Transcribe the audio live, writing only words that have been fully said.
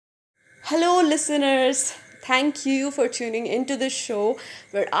Hello, listeners. Thank you for tuning into the show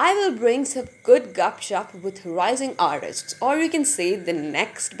where I will bring some good gupshup with rising artists, or you can say the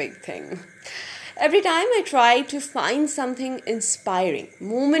next big thing. Every time I try to find something inspiring,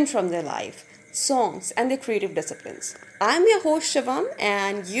 moment from their life, songs, and their creative disciplines. I'm your host Shivam,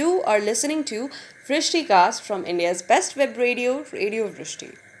 and you are listening to Vrishti Cast from India's best web radio, Radio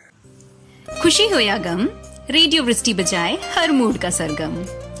Vrishti. खुशी हो या गम, radio वृष्टि बजाए हर mood का सरगम।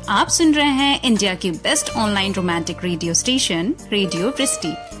 आप सुन रहे हैं इंडिया की best online romantic radio station radio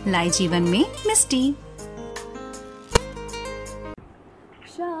Vrishti, लाए जीवन में मिस्टी।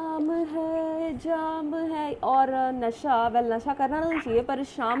 शाम है जाम है और नशा करना नहीं चाहिए, पर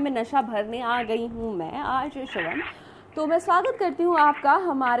शाम में नशा भरने आ गई हूँ मैं आज शिवम। तो मैं स्वागत करती हूँ आपका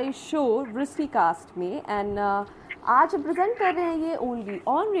हमारे शो वृष्टि कास्ट में। एंड आज प्रेजेंट कर रहे हैं ये ओनली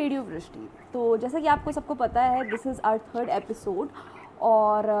ऑन रेडियो वृष्टि। तो जैसा कि आपको सबको पता है, this is our third episode.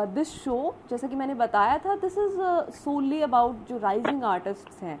 और दिस शो, जैसा कि मैंने बताया था, दिस इज़ सोली अबाउट जो राइजिंग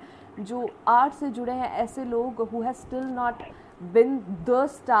आर्टिस्ट्स हैं, जो आर्ट से जुड़े हैं, ऐसे लोग who have still not been the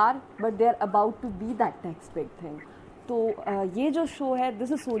star but they are about to be that next big thing. तो ये जो शो है,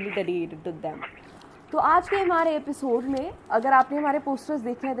 this is solely dedicated to them. तो आज के हमारे एपिसोड में, अगर आपने हमारे पोस्टर्स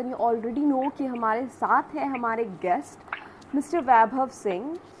देखे हैं, देन यू ऑलरेडी नो कि हमारे साथ है हमारे guest mister Vaibhav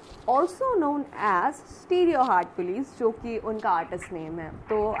Singh, also known as stereo heart police, जो कि उनका आर्टिस्ट नेम है।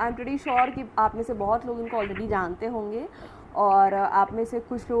 तो आई एम प्रीटी श्योर कि आप में से बहुत लोग इनको ऑलरेडी जानते होंगे, और आप में से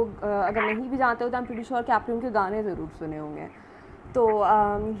कुछ लोग अगर नहीं भी जानते हो तो आई एम प्रीटी श्योर कि आपने उनके गाने ज़रूर सुने होंगे। तो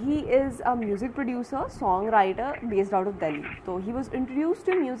he is a music producer, song writer based out of Delhi. तो he was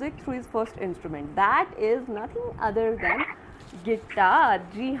introduced to music through his first instrument, that is nothing other than guitar.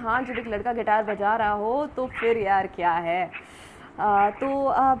 जी हाँ, जब एक लड़का गिटार बजा रहा हो तो फिर यार क्या है। तो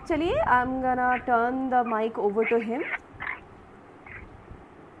चलिए, I am gonna turn the mic over to him.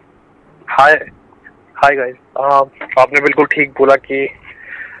 Hi hi guys, आपने बिल्कुल ठीक बोला कि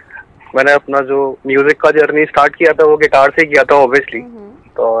मैंने अपना जो म्यूजिक का जर्नी स्टार्ट किया था वो गिटार से किया था ऑब्वियसली।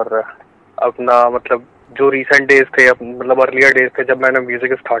 और अपना मतलब जो रीसेंट डेज थे, मतलब अर्लियर डेज थे जब मैंने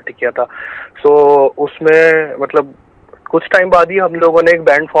म्यूजिक स्टार्ट किया था, सो उसमें मतलब कुछ टाइम बाद ही हम लोगों ने एक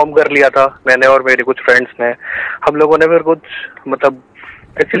बैंड फॉर्म कर लिया था, मैंने और मेरे कुछ फ्रेंड्स ने। हम लोगों ने फिर कुछ मतलब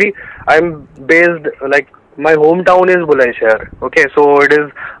actually I am based like my hometown is Bulandshahr. Okay, so it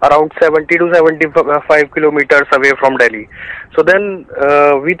is around 70 to 75 kilometers away from Delhi. So then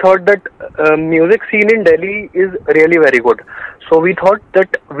we thought that music scene in Delhi is really very good. So we thought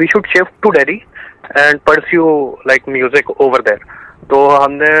that we should shift to Delhi and pursue like music over there. तो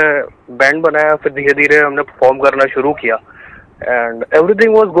हमने band बनाया, फिर धीरे धीरे हमने perform करना शुरू किया and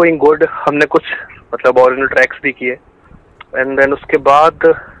everything was going good. हमने कुछ मतलब ओरिजिनल ट्रैक्स भी किए एंड देन उसके बाद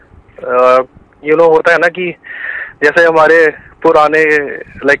होता है ना कि जैसे हमारे पुराने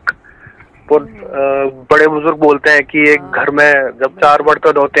लाइक बड़े बुजुर्ग बोलते हैं कि एक घर में जब चार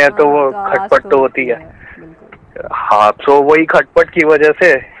बर्तन होते हैं तो वो खटपट तो होती है। हाँ, तो वही खटपट की वजह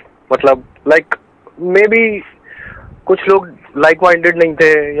से मतलब लाइक मे बी कुछ लोग लाइक माइंडेड नहीं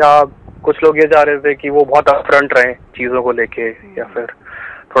थे, या कुछ लोग ये चाह रहे थे कि वो बहुत अपफ्रंट रहे चीज़ों को लेके या फिर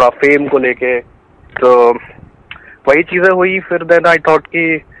थोड़ा फेम को लेके। तो वही चीज़ें हुई। फिर देन आई थॉट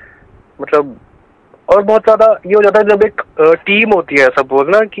कि मतलब और बहुत ज़्यादा ये हो जाता है जब एक टीम होती है, सपोज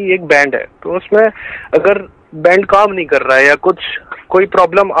ना कि एक बैंड है, तो उसमें अगर बैंड काम नहीं कर रहा है या कोई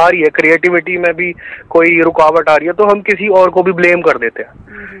प्रॉब्लम आ रही है, क्रिएटिविटी में भी कोई रुकावट आ रही है, तो हम किसी और को भी ब्लेम कर देते हैं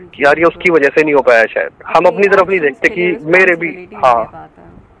कि यार ये उसकी वजह से नहीं हो पाया। शायद हम अपनी तरफ नहीं देखते कि मेरे भी।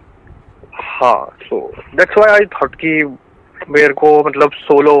 हाँ, so that's why I thought कि मेरे को मतलब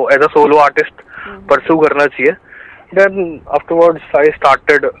solo as a solo artist pursue करना चाहिए। Then afterwards I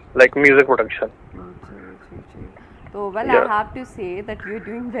started like music production. So well, yeah. I have to say that you're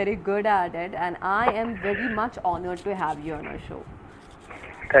doing very good at it, and I am very much honored to have you on our show.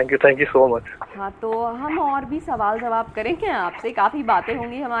 Thank you so much. हाँ, तो हम और भी सवाल जवाब करेंगे आपसे, काफ़ी बातें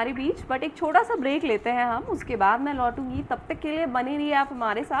होंगी हमारे बीच, बट एक छोटा सा ब्रेक लेते हैं हम, उसके बाद मैं लौटूंगी। तब तक के लिए बने रहिए आप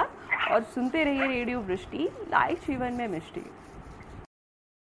हमारे साथ और सुनते रहिए रेडियो वृष्टि, लाइव जीवन में मिष्टी।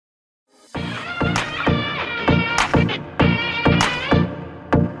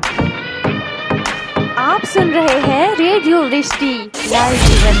 आप सुन रहे हैं रेडियो वृष्टि, लाइव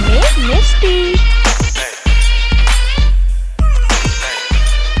जीवन में मिष्टी।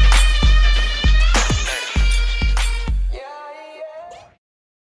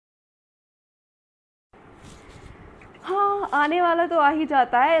 हाँ, आने वाला तो आ ही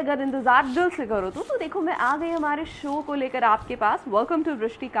जाता है अगर इंतज़ार दिल से करो तो देखो, मैं आ गई हमारे शो को लेकर आपके पास। Welcome to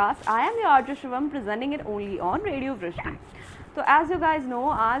Vrishti cast. I am your RJ Shivam, presenting it only on radio वृष्टि। तो एज यू गाइज नो,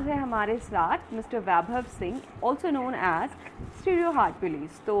 आज है हमारे साथ mister Vaibhav Singh, also known as stereo heart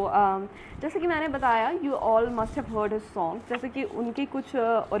police. तो जैसे कि मैंने बताया, you all must have heard his songs, जैसे कि उनके कुछ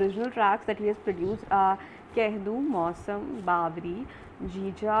original tracks that he has produce, कह दूँ, मौसम, बावरी,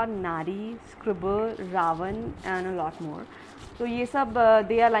 जीजा, नारी, स्क्रिबर, Ravan and a lot more. तो ये सब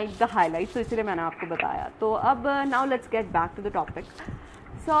they are like the highlights, तो इसलिए मैंने आपको बताया। तो अब now let's get back to the topic.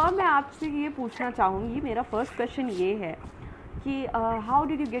 Sir, मैं आपसे ये पूछना चाहूँगी, मेरा फर्स्ट क्वेश्चन ये है कि how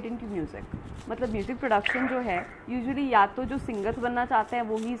did you get into music? मतलब म्यूज़िक प्रोडक्शन जो है, यूजुअली या तो जो सिंगर्स बनना चाहते हैं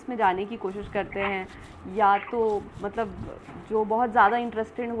वो ही इसमें जाने की कोशिश करते हैं, या तो मतलब जो बहुत ज़्यादा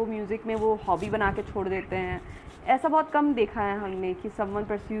इंटरेस्टेड हो म्यूज़िक में वो हॉबी बना के छोड़ देते हैं। ऐसा बहुत कम देखा है हमने कि someone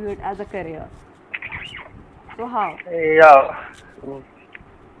pursue it as a career. So how? Yeah,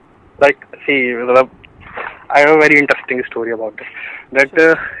 like see, मतलब I have a very interesting story about this. That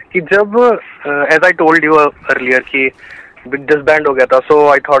कि जब as I told you earlier कि disband हो गया था, so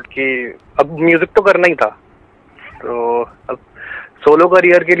I thought कि अब म्यूजिक तो करना ही था, तो अब सोलो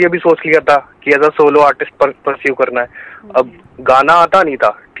करियर के लिए भी सोच लिया था कि as a solo artist pursue करना है। अब गाना आता नहीं था,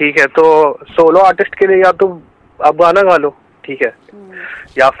 ठीक है, तो सोलो आर्टिस्ट के लिए या तो आप गाना गा लो, ठीक है,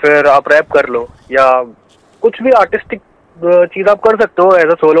 या फिर आप रैप कर लो, या कुछ भी आर्टिस्टिक चीज आप कर सकते हो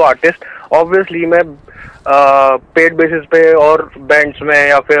as a solo artist. Obviously मैं पेड बेसिस पे और बैंड्स में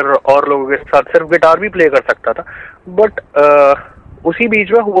या फिर और लोगों के साथ सिर्फ गिटार भी प्ले कर सकता था। बट उसी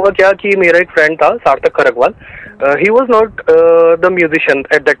बीच में हुआ क्या कि मेरा एक फ्रेंड था, सार्थक Kharakwal, he was not the musician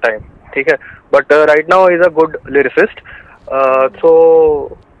eight that time, ठीक है, but right now is a good lyricist. सो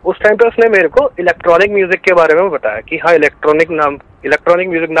उस टाइम पे उसने मेरे को इलेक्ट्रॉनिक म्यूजिक के बारे में बताया कि हाँ, इलेक्ट्रॉनिक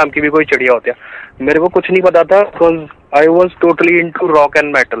म्यूजिक नाम की भी कोई चिड़िया होती है। मेरे को कुछ नहीं पता था, because I was totally into rock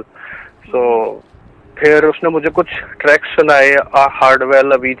and metal. सो फिर उसने मुझे कुछ ट्रैक्स सुनाए,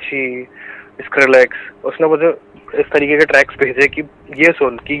 हार्डवेल, अवीची, स्क्रिलेक्स, उसने मुझे इस तरीके के ट्रैक्स भेजे कि ये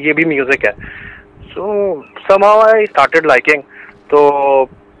सुन कि ये भी म्यूजिक है। सो समहाउ आई स्टार्टेड लाइकिंग। तो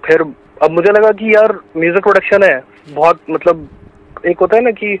फिर अब मुझे लगा कि यार म्यूजिक प्रोडक्शन है बहुत, मतलब एक होता है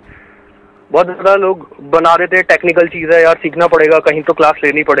ना कि बहुत ज़्यादा लोग बना देते हैं, टेक्निकल चीज़ है यार, सीखना पड़ेगा, कहीं तो क्लास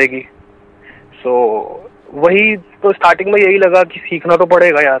लेनी पड़ेगी। सो वही तो स्टार्टिंग में यही लगा कि सीखना तो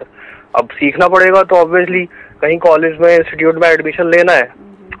पड़ेगा यार। अब सीखना पड़ेगा तो ऑब्वियसली कहीं कॉलेज में, इंस्टीट्यूट में एडमिशन लेना है,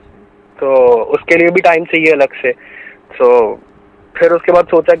 तो उसके लिए भी टाइम चाहिए अलग से। सो फिर उसके बाद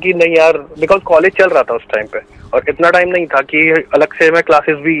सोचा कि नहीं यार, बिकॉज कॉलेज चल रहा था उस टाइम पे और इतना टाइम नहीं था कि अलग से मैं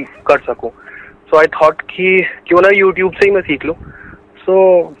क्लासेस भी कर सकूं। सो आई थॉट कि क्यों ना यूट्यूब से ही मैं सीख लूं। सो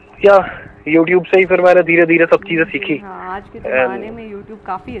या यूट्यूब से ही फिर मैंने धीरे धीरे सब चीजें सीखी। हाँ, आज के ज़माने में यूट्यूब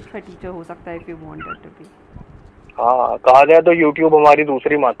काफ़ी अच्छा टीचर हो सकता है if you wanted to be. हाँ, कहा जाए तो यूट्यूब हमारी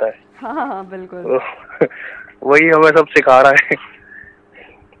दूसरी माता है। हाँ बिल्कुल। वही हमें सब सिखा रहा है।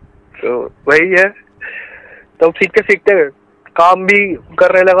 तो वही है, तो सीखते सीखते काम भी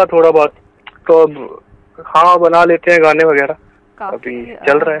करने लगा थोड़ा बहुत, तो अब हाँ बना लेते हैं गाने वगैरह, अभी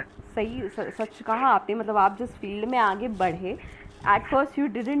चल रहा है। सही, सच कहा आपने। मतलब आप जिस फील्ड में आगे बढ़े, at first you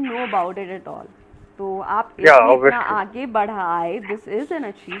didn't know about it at all, तो आप इतना आगे बढ़ा आए, this is an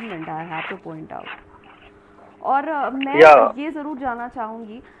achievement, I have two point out. और मैं ये ज़रूर जानना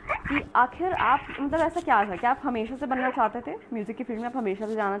चाहूँगी कि आखिर आप, मतलब ऐसा क्या था, क्या आप हमेशा से बनना चाहते थे म्यूज़िक की फील्ड में, आप हमेशा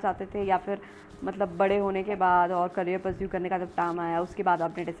से जाना चाहते थे, या फिर मतलब बड़े होने के बाद और करियर परस्यू करने का जब टाइम आया उसके बाद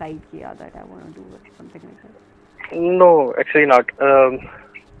आपने डिसाइड किया that I want to do something like that? No, actually not.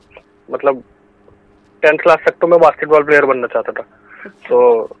 मतलब 10th क्लास तक तो मैं बास्केटबॉल प्लेयर बनना चाहता था। तो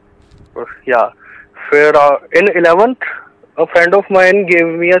या फिर इन 11th a friend of mine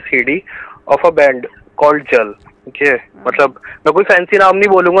gave me a CD of a band called जल। ओके, मतलब मैं कोई फैंसी नाम नहीं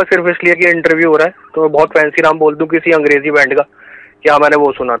बोलूंगा सिर्फ इसलिए कि इंटरव्यू हो रहा है, तो मैं बहुत फैंसी नाम बोल दूं किसी अंग्रेजी बैंड का कि हाँ मैंने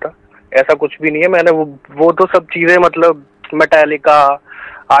वो सुना था। ऐसा कुछ भी नहीं है, मैंने वो तो सब चीजें, मतलब मेटालिका,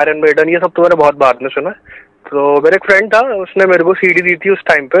 आयरन मेडन, ये सब तो मैंने बहुत बाद में सुना। तो मेरा एक फ्रेंड था, उसने मेरे को सीडी दी थी उस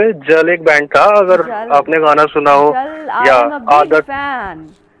टाइम पे। जल एक बैंड था, अगर आपने गाना सुना हो, या आदत,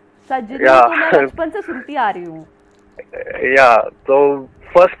 सजनी तो मैं बचपन से सुनती आ रही हूँ। या तो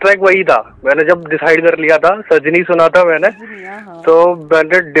फर्स्ट ट्रैक वही था, मैंने जब डिसाइड कर लिया था, सजनी सुना था मैंने, तो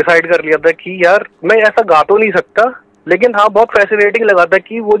मैंने डिसाइड कर लिया था कि यार मैं ऐसा गा तो नहीं सकता, लेकिन हाँ बहुत फैसिनेटिंग लगा था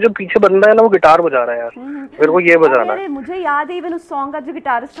कि वो जो पीछे बंदा है ना वो गिटार बजा रहा है यार, मेरे को ये बजाना है। मुझे याद है इवन उस सॉन्ग का जो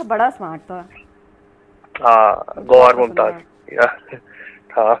गिटारिस्ट था बड़ा स्मार्ट था। हाँ, गौर मुमताज,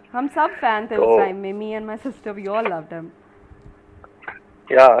 हाँ, हम सब फैन थे उस टाइम में, me and my sister, we all loved him.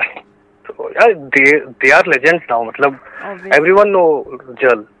 या तो यार दे आर लेजेंड्स नाउ, मतलब एवरीवन नो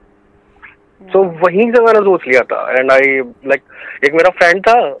जल। तो वहीं से मैंने सोच लिया था, एंड आई लाइक, एक मेरा फ्रेंड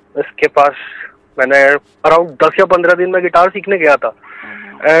था, इसके पास मैंने अराउंड 10 या 15 दिन में गिटार सीखने गया था,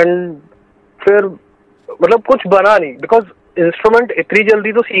 एंड फिर मतलब कुछ बना नहीं, बिकॉज इंस्ट्रूमेंट इतनी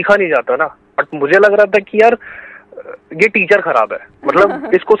जल्दी तो सीखा नहीं जाता ना, बट मुझे लग रहा था कि यार ये टीचर खराब है,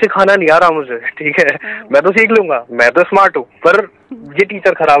 मतलब इसको सिखाना नहीं आ रहा मुझे, ठीक है मैं तो सीख लूंगा, मैं तो स्मार्ट हूँ, पर ये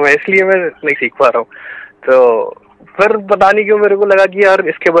टीचर खराब है इसलिए मैं नहीं सीख पा रहा हूँ। तो फिर पता नहीं क्यों मेरे को लगा कि यार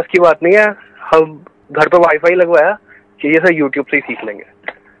इसके बस की बात नहीं है, हम घर पे वाईफाई लगवाया कि ये सब यूट्यूब से ही सीख लेंगे,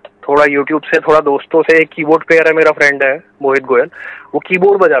 थोड़ा यूट्यूब से, थोड़ा दोस्तों से। एक कीबोर्ड प्लेयर है मेरा फ्रेंड है मोहित गोयल, वो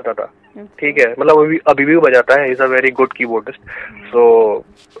कीबोर्ड बजाता था, ठीक है, मतलब अभी भी बजाता है, is a very good keyboardist. So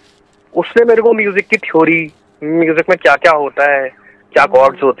उसने मेरे को म्यूजिक की थ्योरी, म्यूजिक में क्या क्या होता है, क्या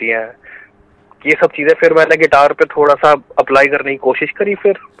कॉर्ड्स होती हैं, ये सब चीजें फिर मैंने गिटार पे थोड़ा सा अप्लाई करने की कोशिश करी,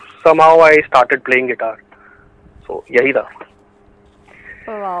 फिर somehow I started playing guitar. So यही था।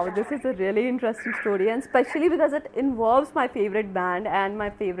 Oh, wow, this is a really interesting story, and especially because it involves my favorite band and my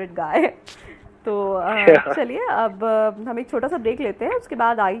favorite guy. तो चलिए अब हम एक छोटा सा ब्रेक लेते हैं, उसके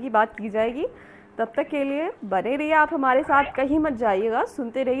बाद आगे की बात की जाएगी। तब तक के लिए बने रहिए आप हमारे साथ, कहीं मत जाइएगा,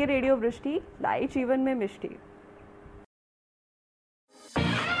 सुनते रहिए रेडियो वृष्टि, लाइव जीवन में मिष्टी।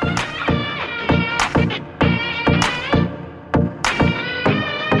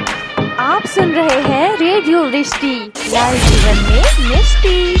 आप सुन रहे हैं रेडियो वृष्टि, लाइव जीवन में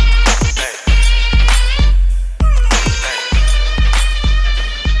मिष्टी।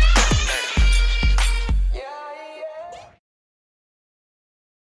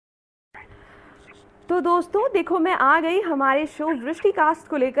 तो दोस्तों देखो, मैं आ गई हमारे शो वृष्टि कास्ट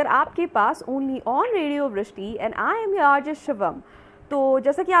को लेकर आपके पास, only on radio Vrishti, and I am your RJ Shivam. तो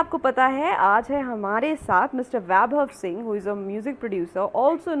जैसा कि आपको पता है, आज है हमारे साथ mister Vaibhav Singh, who is a music producer,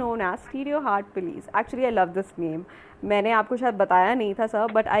 also known as stereo heart police. Actually I love this name, मैंने आपको शायद बताया नहीं था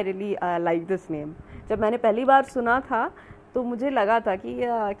sir, but I really like this name. जब मैंने पहली बार सुना था तो मुझे लगा था कि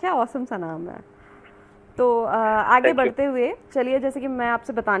क्या ऑसम सा नाम है। तो आगे बढ़ते हुए चलिए, जैसे कि मैं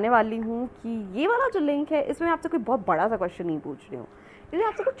आपसे बताने वाली हूँ कि ये वाला जो लिंक है, इसमें आपसे कोई बहुत बड़ा सा क्वेश्चन नहीं पूछ रही हूँ, इसलिए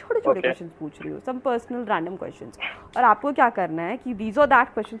आपसे कुछ छोटे छोटे क्वेश्चन पूछ रही हूँ, सम पर्सनल रैंडम क्वेश्चंस। और आपको क्या करना है कि दीज और दैट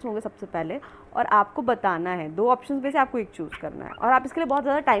क्वेश्चंस होंगे सबसे पहले, और आपको बताना है, दो ऑप्शंस में से आपको एक चूज़ करना है, और आप इसके लिए बहुत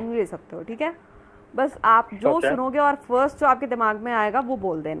ज़्यादा टाइम नहीं ले सकते हो, ठीक है। बस आप जो सुनोगे और फर्स्ट जो आपके दिमाग में आएगा वो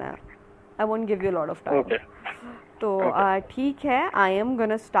बोल देना है। I won't give you lot of time. तो ठीक है, I am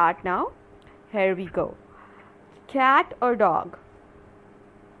gonna start now, here we go. Cat or dog?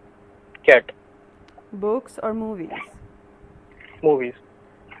 Cat. Books or movies? Movies.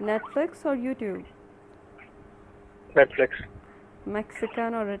 Netflix or YouTube? Netflix.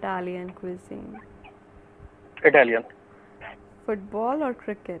 Mexican or Italian cuisine? Italian. Football or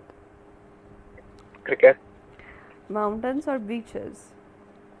cricket? Cricket. Mountains or beaches?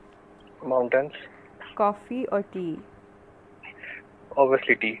 Mountains. Coffee or tea?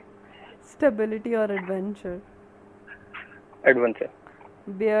 Obviously tea. Stability or adventure? Adventure.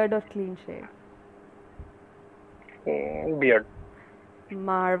 Beard or clean shave? Beard.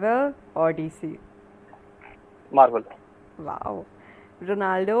 Marvel or DC? Marvel. Wow.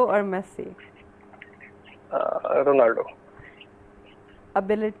 Ronaldo or Messi? Ronaldo.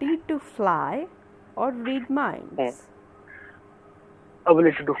 Ability to fly or read minds?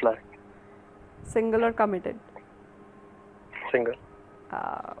 Ability to fly. Single or committed? Single.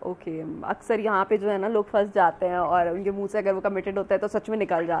 Okay अक्सर यहाँ पे जो है ना लोग फंस जाते हैं, और उनके मुंह से अगर वो कमिटेड होता है तो सच में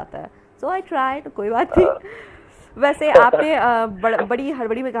निकल जाता है। सो आई ट्राइड, कोई बात नहीं। वैसे आपने बड़ी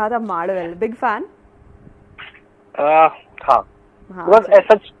हड़बड़ी में कहा था मार्वल, बिग फैन? हाँ बस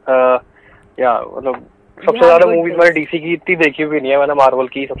ऐसा, या मतलब सबसे ज्यादा मूवीज मैंने डीसी की इतनी देखी भी नहीं है, मैंने मार्वल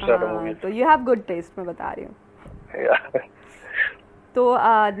की सबसे ज्यादा मूवीज। तो यू हैव गुड टेस्ट, मैं बता रही हूँ। तो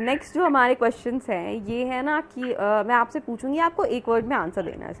नेक्स्ट जो हमारे क्वेश्चंस हैं ये है ना कि मैं आपसे पूछूंगी, आपको एक वर्ड में आंसर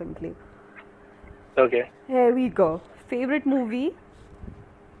देना है simply. Okay, here we go. Favourite movie?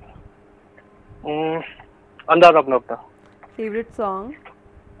 Andaz Apna Apna. Favourite song?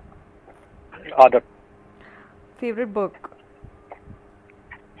 Aadat. Favourite book?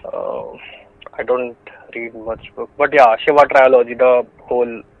 I don't read much book, but yeah, Shiva trilogy, the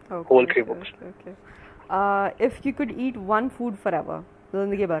whole 3 books. Okay. If you could eat one food forever,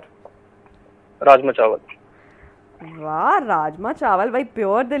 जिंदगी भर? राजमा चावल। वाह, राजमा चावल भाई,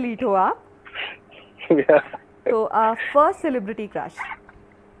 pure दिलीट हो आप। तो first celebrity crush?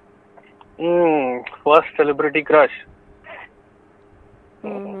 First celebrity crush,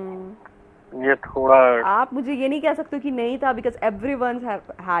 ये थोड़ा, आप मुझे ये नहीं कह सकते कि नहीं था, बिकॉज एवरीवन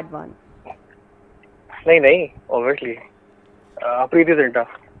हैड वन। नहीं ऑब्वियसली प्रीति जिंटा।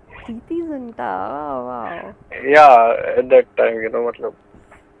 प्रीति जिंटा, वाह। या at that time, you know, मतलब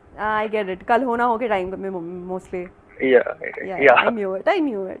आई गेट इट, कल होना हो के टाइम में मोस्टली। या आई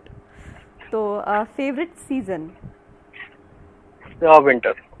न्यू इट। तो फेवरेट सीजन?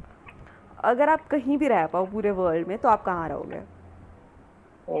 विंटर। अगर आप कहीं भी रह पाओ पूरे वर्ल्ड में तो आप कहाँ रहोगे?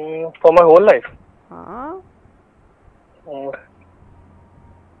 फॉर माई होल लाइफ हाँ,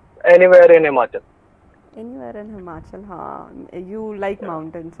 anywhere in Himachal. Anywhere in Himachal. हाँ, you like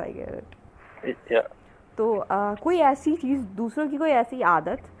mountains, I get it. या तो कोई ऐसी चीज़, दूसरों की कोई ऐसी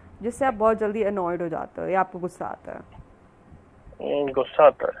आदत जिससे आप बहुत जल्दी अनॉयड हो जाते हो या आपको गुस्सा आता है? गुस्सा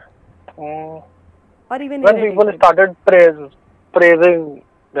आता है. और even When people started praising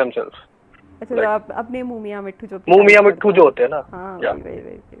themselves. अच्छा, तो आप अपने मुँह मियाँ मिट्ठू जो होते हैं ना. हाँ, Yeah.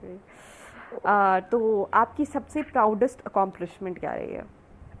 वही. तो आपकी सबसे प्राउडेस्ट अकॉम्प्लिशमेंट क्या रही है?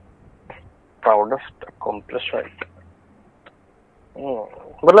 Proudest accomplishment.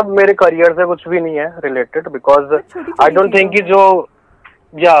 मतलब मेरे करियर से कुछ भी नहीं है related, because I don't think कि जो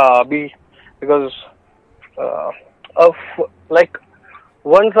या अभी because of like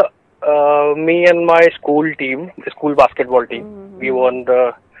once me and my school basketball team, we won the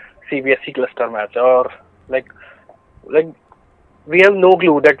CBSE cluster match, or like we have no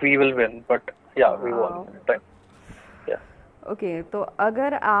clue that we will win, but yeah, we won that time. Yeah. Okay, तो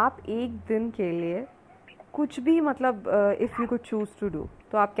अगर आप एक दिन के लिए कुछ भी, मतलब if you could choose to do,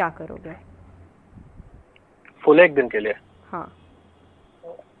 तो आप क्या करोगे? फुल एक दिन के लिए? हाँ.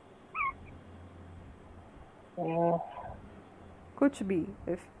 कुछ भी,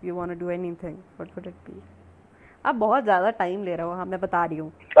 if you want to do anything, what would it be? आप बहुत ज़्यादा टाइम ले रहे हो. हाँ, मैं बता रही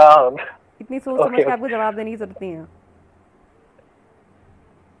हूँ. इतनी सोच समझ के आपको जवाब देने की जरूरत नहीं है.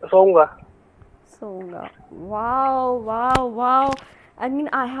 सोऊंगा. Wow. I mean,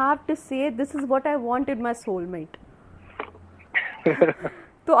 I have to say, this is what I wanted my soulmate.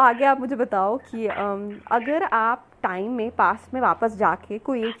 तो आगे आप मुझे बताओ कि अगर आप टाइम में पास्ट में वापस जाके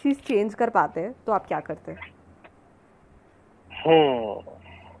कोई एक चीज़ चेंज कर पाते तो आप क्या करते?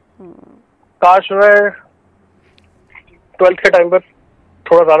 काश मैं 12th के टाइम पर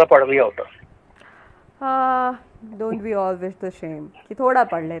थोड़ा ज़्यादा पढ़ लिया होता. Don't we all wish the same कि थोड़ा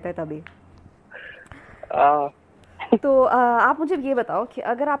पढ़ लेते तभी. तो आप मुझे ये बताओ कि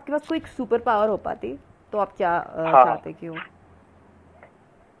अगर आपके पास कोई एक सुपर पावर हो पाती तो आप क्या चाहते? क्यों?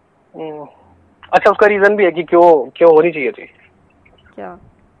 अच्छा, उसका रीजन भी है कि क्यों होनी चाहिए थी. क्या?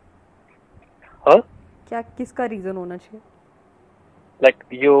 हाँ, क्या किसका रीजन होना चाहिए? लाइक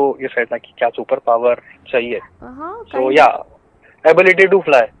यू सेड ना कि क्या सुपर पावर चाहिए. हाँ, सो या एबिलिटी टू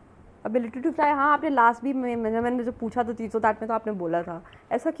फ्लाई. हाँ, आपने लास्ट भी मैंने जो पूछा तो 308 में तो आपने बोला था.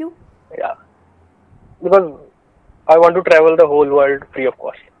 ऐसा क्यों? या because I want to travel the whole world free of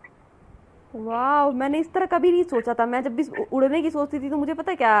cost. वाह, मैंने इस तरह कभी नहीं सोचा था. मैं जब भी उड़ने की सोचती थी तो मुझे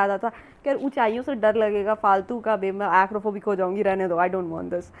पता क्या आता था कि ऊंचाइयों से डर लगेगा, फालतू का, मैं एक्रोफोबिक हो जाऊंगी, रहने दो, I don't want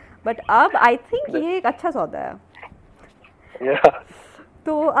this. But अब आई थिंक ये एक अच्छा सौदा है.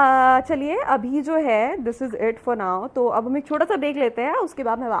 तो चलिए, अभी जो है this is it for now. तो अब हम एक छोटा सा ब्रेक लेते हैं, उसके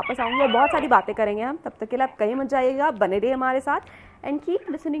बाद मैं वापस आऊंगी और बहुत सारी बातें करेंगे हम. तब तक के लिए आप कहीं मत जाइएगा, बने रहिए हमारे साथ and keep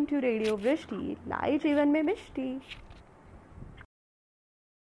listening to radio Vrishti, लाइव जीवन में मिष्टी.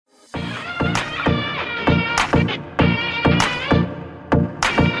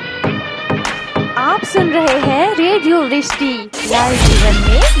 आप सुन रहे हैं रेडियो वृष्टि, लाइव जीवन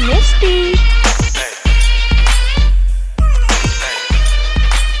में मिष्टी.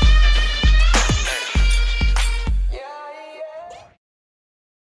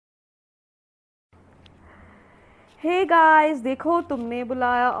 हे गाइस, देखो तुमने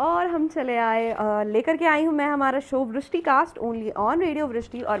बुलाया और हम चले आए. लेकर के आई हूँ मैं हमारा शो वृष्टि cast only on radio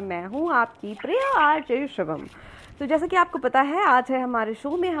Vrishti और मैं हूँ आपकी प्रिया आरजे शिवम. तो जैसा कि आपको पता है, आज है हमारे शो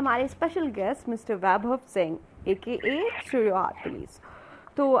में हमारे special guest mister Vaibhav Singh AKA studio art police.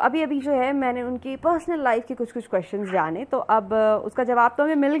 तो अभी जो है मैंने उनकी पर्सनल लाइफ के कुछ क्वेश्चंस जाने, तो अब उसका जवाब तो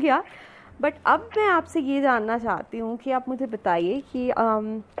हमें मिल गया. बट अब मैं आपसे ये जानना चाहती हूँ कि आप मुझे बताइए कि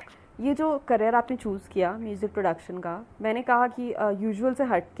ये जो करियर आपने चूज़ किया म्यूज़िक प्रोडक्शन का, मैंने कहा कि यूजुअल से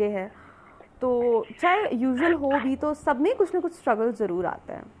हट के है, तो चाहे यूजुअल हो भी तो सब में कुछ ना कुछ स्ट्रगल ज़रूर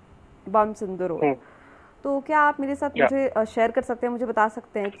आता है, बम्स इन द रोड. तो क्या आप मेरे साथ मुझे शेयर कर सकते हैं, मुझे बता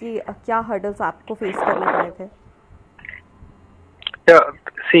सकते हैं कि क्या हर्डल्स आपको फेस करने पड़े थे?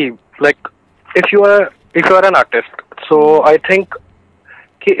 See, like if you are an artist, so I think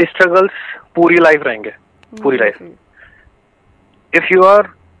कि struggles पूरी लाइफ रहेंगे, पूरी life. If you are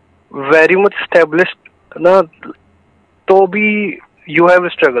very much established ना, तो भी you have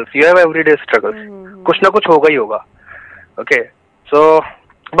everyday struggles. कुछ ना कुछ होगा ही होगा. Okay, so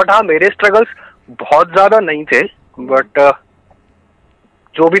but हाँ, मेरे struggles बहुत ज्यादा नहीं थे, बट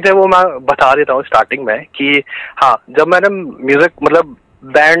जो भी थे वो मैं बता देता हूँ स्टार्टिंग में कि हाँ, जब मैंने म्यूजिक मतलब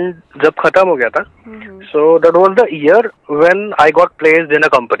बैंड जब खत्म हो गया था, so that was the year when I got placed in a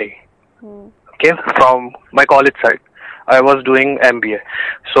company, okay, from my college side. I was doing MBA.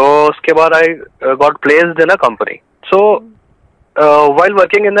 So उसके बाद I got placed in a company. So while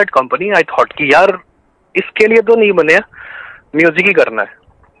working in that company, I thought कि यार इसके लिए तो नहीं बने, music ही करना है.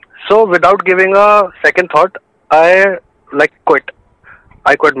 So without giving a second thought, I like quit.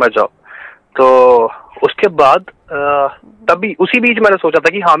 I quit my job. तो उसके बाद तभी उसी बीच मैंने सोचा था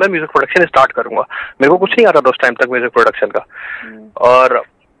कि हाँ मैं म्यूजिक प्रोडक्शन स्टार्ट करूंगा. मेरे को कुछ नहीं आता था उस टाइम तक म्यूजिक प्रोडक्शन का.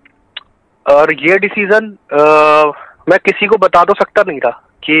 और ये डिसीजन मैं किसी को बता तो सकता नहीं था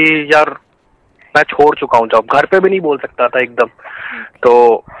कि यार मैं छोड़ चुका हूँ जॉब. घर पे भी नहीं बोल सकता था एकदम. तो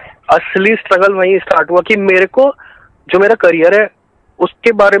असली स्ट्रगल वहीं स्टार्ट हुआ कि मेरे को जो मेरा करियर है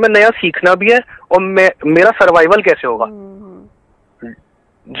उसके बारे में नया सीखना भी है और मेरा सर्वाइवल कैसे होगा.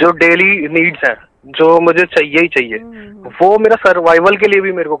 जो डेली नीड्स हैं जो मुझे चाहिए ही चाहिए, वो मेरा सर्वाइवल के लिए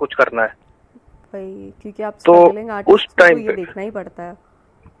भी मेरे को कुछ करना है. क्योंकि आप तो आर्टिस्ट उस टाइम को ये देखना ही पड़ता है.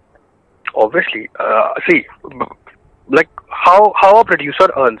 Obviously, see, like how a producer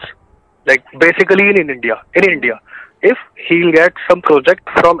earns, like basically in India, if he'll get some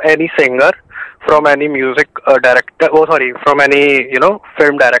project from any singer, from any music director, from any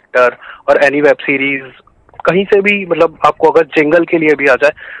film director or any web series, कहीं से भी मतलब आपको अगर jingle के लिए भी आ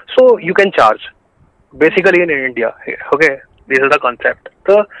जाए, so you can charge. Basically in India, okay, this is the concept.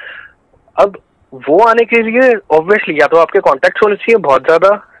 तो अब वो आने के लिए obviously या तो आपके contacts होने चाहिए बहुत ज्यादा,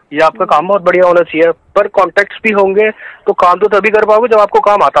 या आपका काम बहुत बढ़िया होना चाहिए. पर कॉन्टेक्ट्स भी होंगे तो काम तो तभी कर पाओगे जब आपको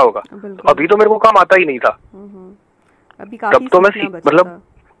काम आता होगा. अभी तो मेरे को काम आता ही नहीं था. अभी तब तो मैं मतलब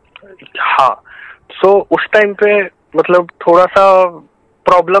हाँ. सो उस टाइम पे मतलब थोड़ा सा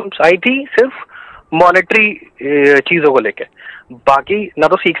प्रॉब्लम्स आई थी सिर्फ मॉनेटरी चीजों को लेके. बाकी ना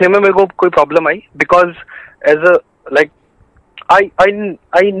तो सीखने में मेरे को कोई प्रॉब्लम आई, because as a like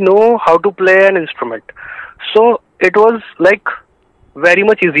I know how to play an instrument. So it was like very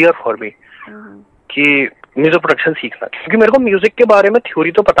much easier for me कि म्यूजिक प्रोडक्शन सीखना, क्योंकि मेरे को म्यूजिक के बारे में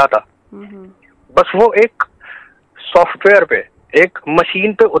थ्योरी तो पता था. बस वो एक सॉफ्टवेयर पे एक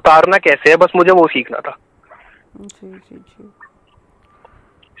मशीन पे उतारना कैसे है, बस मुझे वो सीखना था.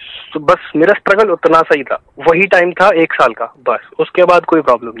 तो बस मेरा स्ट्रगल उतना सही था. वही टाइम था 1 साल का, बस. उसके बाद कोई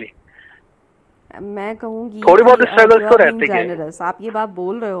प्रॉब्लम नहीं. मैं कहूँगी थोड़ी बहुत स्ट्रगल्स तो रहते हैं. आप ये बात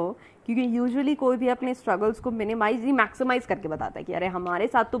बोल रहे हो क्योंकि यूजुअली कोई भी अपने स्ट्रगल्स को मिनिमाइज ही मैक्सिमाइज करके बताता है कि अरे हमारे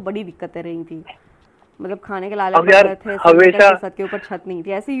साथ तो बड़ी दिक्कतें रही थी, मतलब खाने के लालच में रहे थे, हमेशा छत के ऊपर छत नहीं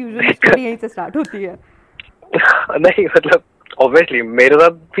थी. ऐसी यूजुअली स्टोरी यहीं से स्टार्ट होती है. नहीं मतलब ऑब्वियसली मेरे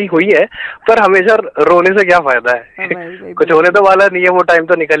साथ भी हुई है, पर हमेशा रोने से क्या फायदा है. कुछ होने तो वाला नहीं है, वो टाइम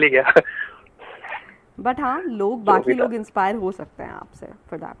तो निकल ही गया. बट हाँ, बाकी लोग इंस्पायर हो सकते हैं आपसे,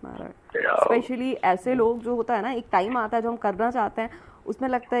 फॉर दैट मैटर. स्पेशली ऐसे लोग जो होता है ना, एक टाइम आता है जो हम करना चाहते हैं, उसमें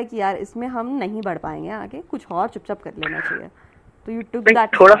लगता है कि यार इसमें हम नहीं बढ़ पाएंगे आगे, कुछ और चुपचाप कर लेना चाहिए. तो यू टुक दैट.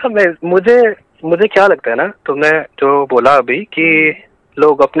 थोड़ा सा मुझे क्या लगता है ना, तुमने जो बोला अभी कि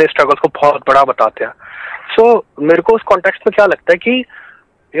लोग अपने स्ट्रगल्स को बहुत बड़ा बताते हैं. सो मेरे को उस कॉन्टेक्स्ट में क्या लगता है कि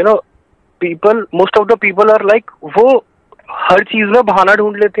people, most of the people are like, वो हर चीज में बहाना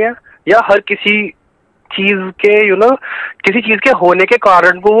ढूंढ लेते हैं, या हर किसी चीज के किसी चीज के होने के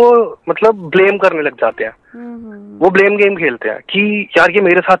कारण को वो मतलब ब्लेम करने लग जाते हैं. वो ब्लेम गेम खेलते हैं कि यार ये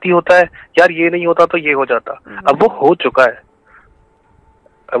मेरे साथ ही होता है, यार ये नहीं होता तो ये हो जाता. अब वो हो चुका है,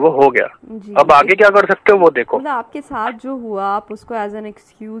 अब वो हो गया. अब आगे क्या कर सकते हो वो देखो. मतलब आपके साथ जो हुआ, आप उसको एज एन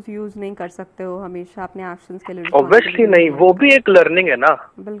एक्सक्यूज यूज नहीं कर सकते हो हमेशा अपने एक्शंस के लिए. ऑब्वियसली नहीं, वो भी एक लर्निंग है ना.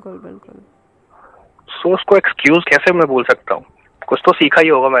 बिल्कुल बिल्कुल. सो उसको एक्सक्यूज कैसे मैं बोल सकता हूँ, कुछ तो सीखा ही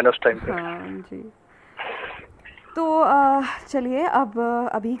होगा मैंने उस टाइम पे. हाँ जी. तो चलिए, अब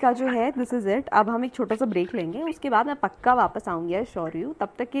अभी का जो है दिस इज इट. अब हम एक छोटा सा ब्रेक लेंगे, उसके बाद मैं पक्का वापस आऊंगी, आई श्योर यू. तब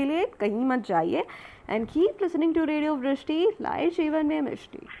तक के लिए कहीं मत जाइए and keep listening to radio Vrishti, लाइव जीवन में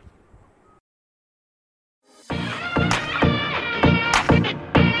मिष्टी.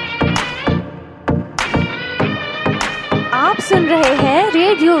 आप सुन रहे हैं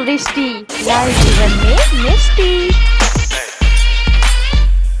रेडियो वृष्टि, लाइव जीवन में मिष्टी.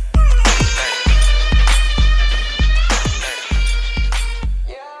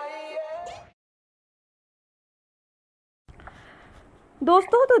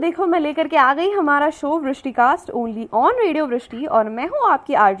 दोस्तों, तो देखो मैं लेकर के आ गई हमारा show Vrishticast only on radio Vrishti, और मैं हूँ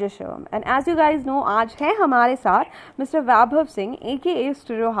आपकी RJ Shivam. And as you guys know, आज है हमारे साथ mister Vaibhav Singh AKA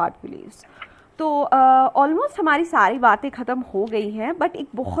stereo heart believes. तो ऑलमोस्ट हमारी सारी बातें ख़त्म हो गई हैं, बट एक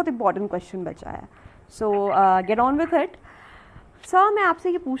बहुत इंपॉर्टेंट क्वेश्चन बचा है. So get on with it. Sir, मैं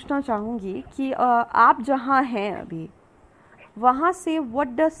आपसे ये पूछना चाहूँगी कि आप जहाँ हैं अभी, वहाँ से what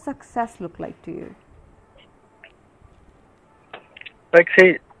does success look like to you? Like say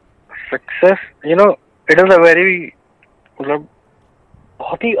success, it is a very मतलब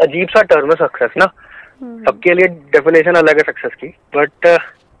बहुत ही अजीब सा टर्म है सक्सेस ना. सबके लिए डेफिनेशन अलग है सक्सेस की, बट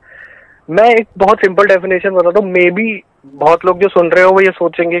मैं एक बहुत सिंपल डेफिनेशन बताता हूँ। मे बी बहुत लोग जो सुन रहे हो वो ये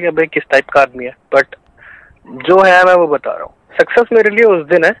सोचेंगे कि भाई किस टाइप का आदमी है, बट जो है मैं वो बता रहा हूँ। सक्सेस मेरे लिए उस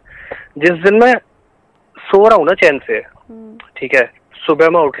दिन है जिस दिन मैं सो रहा हूँ ना चैन से, ठीक है, सुबह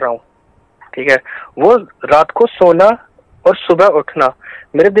मैं उठ रहा हूँ, ठीक है, वो रात को सोना और सुबह उठना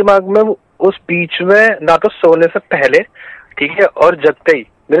मेरे दिमाग में उस बीच में, ना तो सोने से पहले, ठीक है, और जगते ही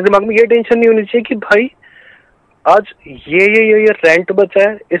मेरे दिमाग में ये टेंशन नहीं होनी चाहिए कि भाई आज ये रेंट बचा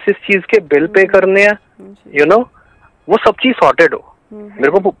है, इस चीज के बिल पे करने हैं, यू नो, वो सब चीज सॉर्टेड हो।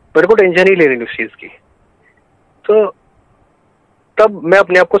 मेरे को टेंशन ही लेनी उस चीज की, तो तब मैं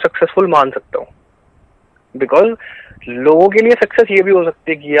अपने आप को सक्सेसफुल मान सकता हूँ। बिकॉज लोगों के लिए सक्सेस ये भी हो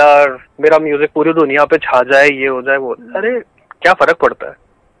सकती है कि यार मेरा म्यूजिक पूरी दुनिया पे छा जाए, ये हो जाए, वो, अरे क्या फर्क पड़ता है,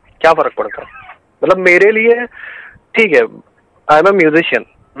 क्या फर्क पड़ता है। मतलब मेरे लिए ठीक है, आई एम अ म्यूजिशियन,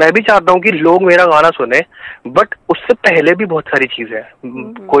 मैं भी चाहता हूँ कि लोग मेरा गाना सुने, बट उससे पहले भी बहुत सारी चीजें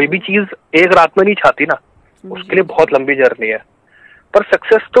हैं। कोई भी चीज एक रात में नहीं छाती ना, उसके लिए बहुत लंबी जर्नी है। पर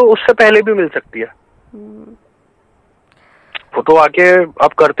सक्सेस तो उससे पहले भी मिल सकती है, वो तो आके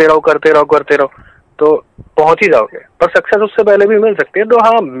आप करते रहो तो पहुंच ही जाओगे, पर सक्सेस उससे पहले भी मिल सकती है। तो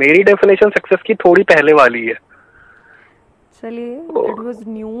हाँ, मेरी डेफिनेशन सक्सेस की थोड़ी पहले वाली है। चलिए, इट वाज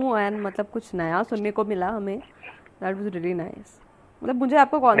न्यू एंड मतलब कुछ नया सुनने को मिला हमें, दैट वाज रियली नाइस। मतलब मुझे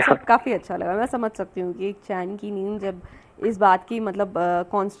आपका कॉन्सेप्ट काफ़ी अच्छा लगा। मैं समझ सकती हूँ कि एक चैन की नींद, जब इस बात की मतलब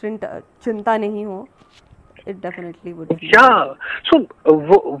कांस्टेंट चिंता नहीं हो, इट डेफिनेटली वुड। या सो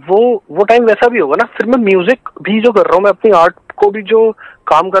वो टाइम वैसा भी होगा ना, फिर मैं म्यूजिक भी जो कर रहा हूँ, मैं अपनी आर्ट को भी जो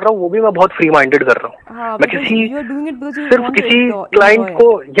काम कर रहा हूँ, वो भी मैं बहुत फ्री माइंडेड कर रहा हूँ। हाँ, मैं सिर्फ किसी क्लाइंट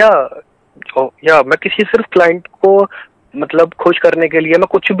को या मैं किसी सिर्फ क्लाइंट को मतलब खुश करने के लिए मैं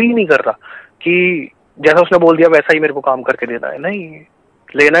कुछ भी नहीं कर रहा कि जैसा उसने बोल दिया वैसा ही मेरे को काम करके देना है। नहीं,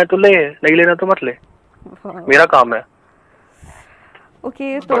 लेना है तो ले, नहीं लेना तो मत ले, मेरा काम है।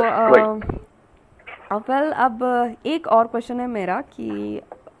 ओके, तो वेल, अब एक और क्वेश्चन है मेरा कि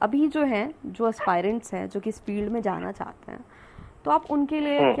अभी जो हैं, जो एस्पायरेंट्स हैं, जो कि इस फील्ड में जाना चाहते हैं, तो आप उनके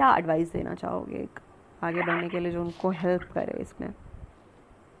लिए क्या एडवाइस देना चाहोगे आगे बढ़ने के लिए, जो उनको हेल्प करे इसमें?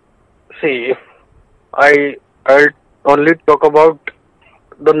 See, I'll only talk about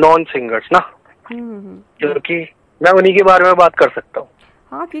the non-singers ना, क्योंकि मैं उन्हीं के बारे में बात कर सकता हूँ।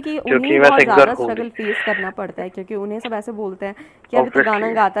 हाँ, क्योंकि उन्हें बहुत ज़्यादा स्ट्रगल फेस करना पड़ता है, क्योंकि उन्हें सब ऐसे बोलते हैं कि अभी तो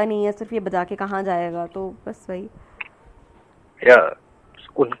गाना गाता नहीं है, सिर्फ ये बजा के कहाँ जाएगा, तो बस वही। या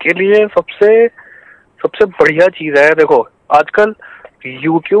उनके लिए सबसे बढ़िया चीज है, देखो आजकल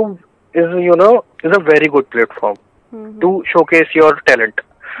YouTube is a very good platform to showcase your talent।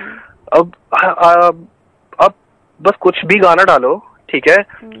 अब बस कुछ भी गाना डालो, ठीक है,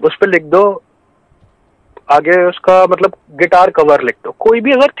 उस पर लिख दो आगे उसका मतलब गिटार कवर लिख दो, कोई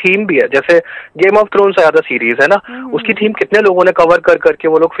भी अगर थीम भी है, जैसे गेम ऑफ थ्रोन्स आया था सीरीज है ना, उसकी थीम कितने लोगों ने कवर कर करके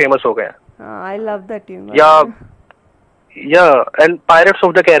वो लोग फेमस हो गए हैं। I love that theme. या and pirates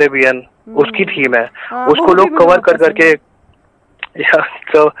of the Caribbean उसकी थीम है, उसको लोग कवर कर करके, या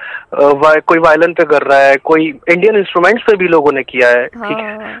तो कोई वायलिन पे कर रहा है, कोई इंडियन इंस्ट्रूमेंट्स पे भी लोगों ने किया है, ठीक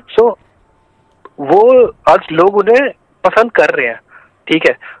है। सो वो आज लोग उन्हें पसंद कर रहे हैं, ठीक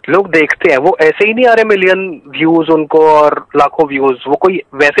है, लोग देखते हैं, वो ऐसे ही नहीं आ रहे मिलियन व्यूज उनको और लाखों व्यूज, वो कोई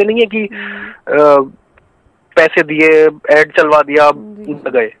वैसे नहीं है कि पैसे दिए एड चलवा दिया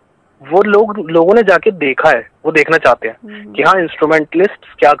गए, वो लोगों ने जाके देखा है, वो देखना चाहते हैं कि हाँ इंस्ट्रूमेंटलिस्ट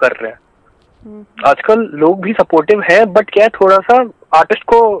क्या कर रहे हैं। आजकल लोग भी सपोर्टिव हैं, बट क्या है, थोड़ा सा आर्टिस्ट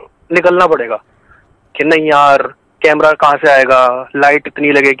को निकलना पड़ेगा कि नहीं यार कैमरा कहाँ से आएगा, लाइट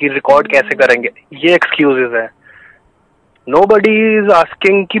इतनी लगेगी, रिकॉर्ड कैसे करेंगे, ये एक्सक्यूजेस है। नोबडी इज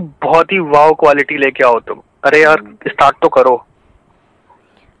आस्किंग कि बहुत ही वाव क्वालिटी लेके आओ तुम, अरे यार स्टार्ट तो करो।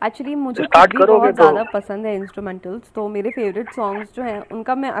 एक्चुअली मुझे बहुत ज़्यादा पसंद है इंस्ट्रूमेंटल्स, तो मेरे फेवरेट सॉन्ग्स जो हैं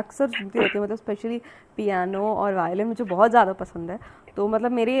उनका मैं अक्सर सुनती रहती हूँ, मतलब स्पेशली पियानो और वायलिन मुझे बहुत ज़्यादा पसंद है। तो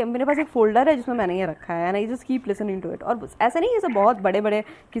मतलब मेरे पास एक फोल्डर है जिसमें मैंने ये रखा है, and I just keep listening to it. और ऐसा नहीं है बहुत बड़े बड़े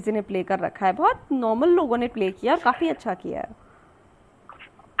किसी ने प्ले कर रखा है, बहुत नॉर्मल लोगों ने प्ले किया और काफ़ी अच्छा किया है।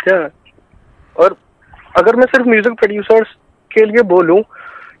 क्या और अगर मैं सिर्फ म्यूजिक प्रोड्यूसर्स के लिए बोलूं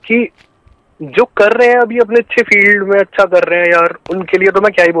कि जो कर रहे हैं अभी अपने अच्छे फील्ड में अच्छा कर रहे हैं यार, उनके लिए तो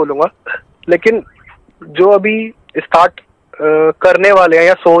मैं क्या ही बोलूंगा, लेकिन जो अभी स्टार्ट करने वाले हैं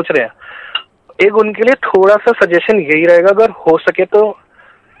या सोच रहे हैं, एक उनके लिए थोड़ा सा सजेशन यही रहेगा, अगर हो सके तो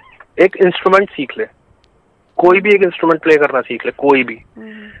एक इंस्ट्रूमेंट सीख ले, कोई भी एक इंस्ट्रूमेंट प्ले करना सीख ले, कोई भी,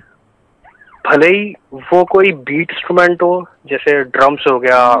 भले ही वो कोई बीट इंस्ट्रूमेंट हो, जैसे ड्रम्स हो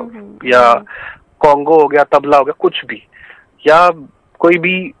गया या कॉन्गो हो गया, तबला हो गया, कुछ भी, या कोई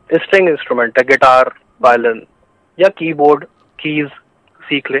भी स्ट्रिंग इंस्ट्रूमेंट है, गिटार, वायलिन या कीबोर्ड, कीज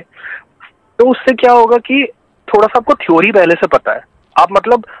सीख ले। तो उससे क्या होगा कि थोड़ा सा आपको थ्योरी पहले से पता है। आप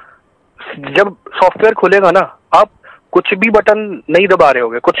मतलब जब सॉफ्टवेयर खुलेगा ना, आप कुछ भी बटन नहीं दबा रहे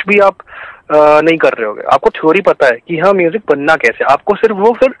होगे, कुछ भी आप नहीं कर रहे होगे, आपको थ्योरी पता है कि हाँ म्यूजिक बनना कैसे, आपको सिर्फ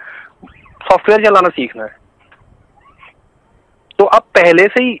वो फिर सॉफ्टवेयर चलाना सीखना है। तो आप पहले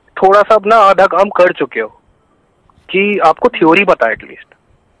से ही थोड़ा सा अपना आधा काम कर चुके हो कि आपको थ्योरी पता है एटलीस्ट।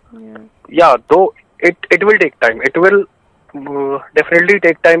 या तो it will take time, it will definitely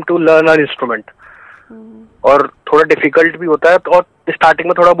take time to learn an instrument, और थोड़ा डिफिकल्ट भी होता है और स्टार्टिंग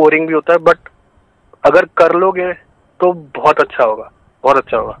में थोड़ा बोरिंग भी होता है, बट अगर कर लोगे तो बहुत अच्छा होगा, बहुत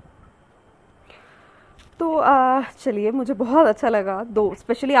अच्छा होगा। तो चलिए, मुझे बहुत अच्छा लगा दो,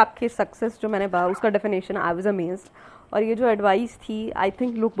 स्पेशली आपके सक्सेस जो मैंने उसका डेफिनेशन, आई वाज अमेज्ड। और ये जो एडवाइस थी, आई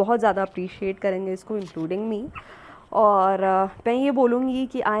थिंक लोग बहुत ज़्यादा अप्रिशिएट करेंगे इसको, इंक्लूडिंग मी। और मैं ये बोलूँगी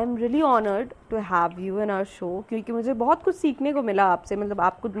कि I am really honoured to have you in our show, क्योंकि मुझे बहुत कुछ सीखने को मिला आपसे। मतलब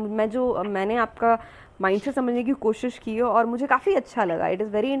आपको मैंने आपका माइंडसेट समझने की कोशिश की है और मुझे काफ़ी अच्छा लगा। इट इज़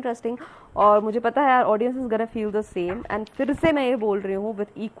वेरी इंटरेस्टिंग, और मुझे पता है यार audience is gonna feel the same. And फिर से मैं ये बोल रही हूँ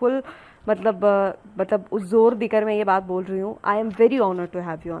विथ इक्वल मतलब उस जोर देकर मैं ये बात बोल रही हूँ, I am very honoured to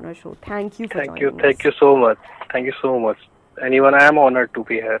have you on our show. Thank you for joining us. Thank you so much, thank you so much. Anyone, I am honoured to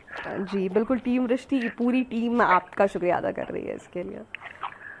be here. जी बिल्कुल, टीम रिश्ती की पूरी team आपका शुक्रिया अदा कर रही है इसके लिए।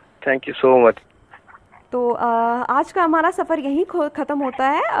 Thank you so much. तो आज का हमारा सफ़र यहीं ख़त्म होता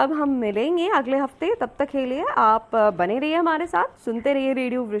है। अब हम मिलेंगे अगले हफ्ते, तब तक के लिए आप बने रहिए हमारे साथ, सुनते रहिए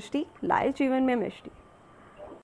रेडियो वृष्टि, लाइव जीवन में मिष्टी।